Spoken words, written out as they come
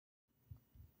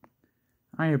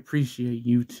I appreciate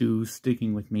you two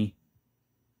sticking with me.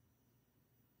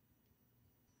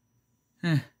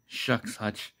 Shucks,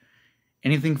 Hutch.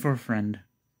 Anything for a friend.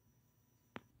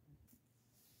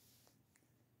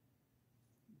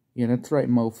 Yeah, that's right,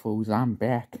 mofos. I'm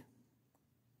back.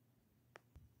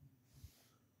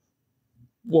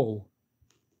 Whoa.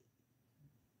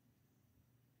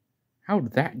 How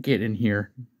did that get in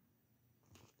here?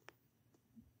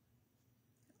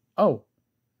 Oh.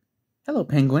 Hello,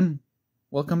 Penguin.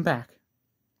 Welcome back.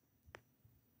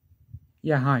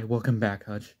 Yeah, hi. Welcome back,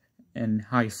 Hutch. And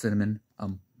hi, Cinnamon.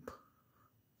 Who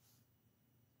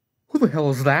the hell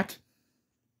is that?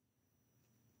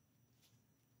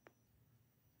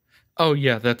 Oh,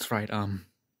 yeah, that's right. Oh,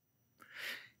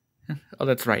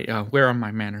 that's right. Where are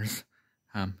my manners?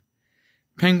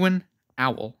 Penguin,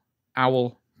 owl.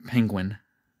 Owl, penguin.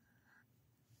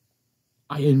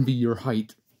 I envy your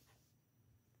height.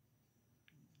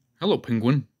 Hello,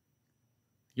 Penguin.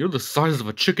 You're the size of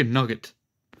a chicken nugget.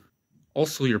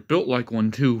 Also, you're built like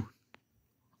one, too.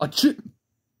 A chicken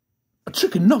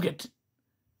nugget!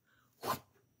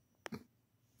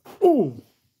 Oh!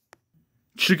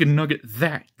 Chicken nugget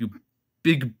that, you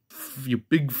big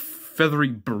feathery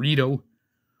burrito.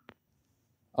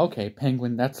 Okay,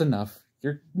 Penguin, that's enough.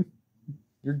 You're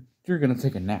gonna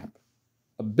take a nap.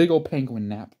 A big old penguin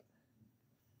nap.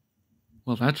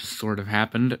 Well, that just sort of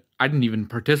happened. I didn't even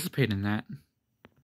participate in that.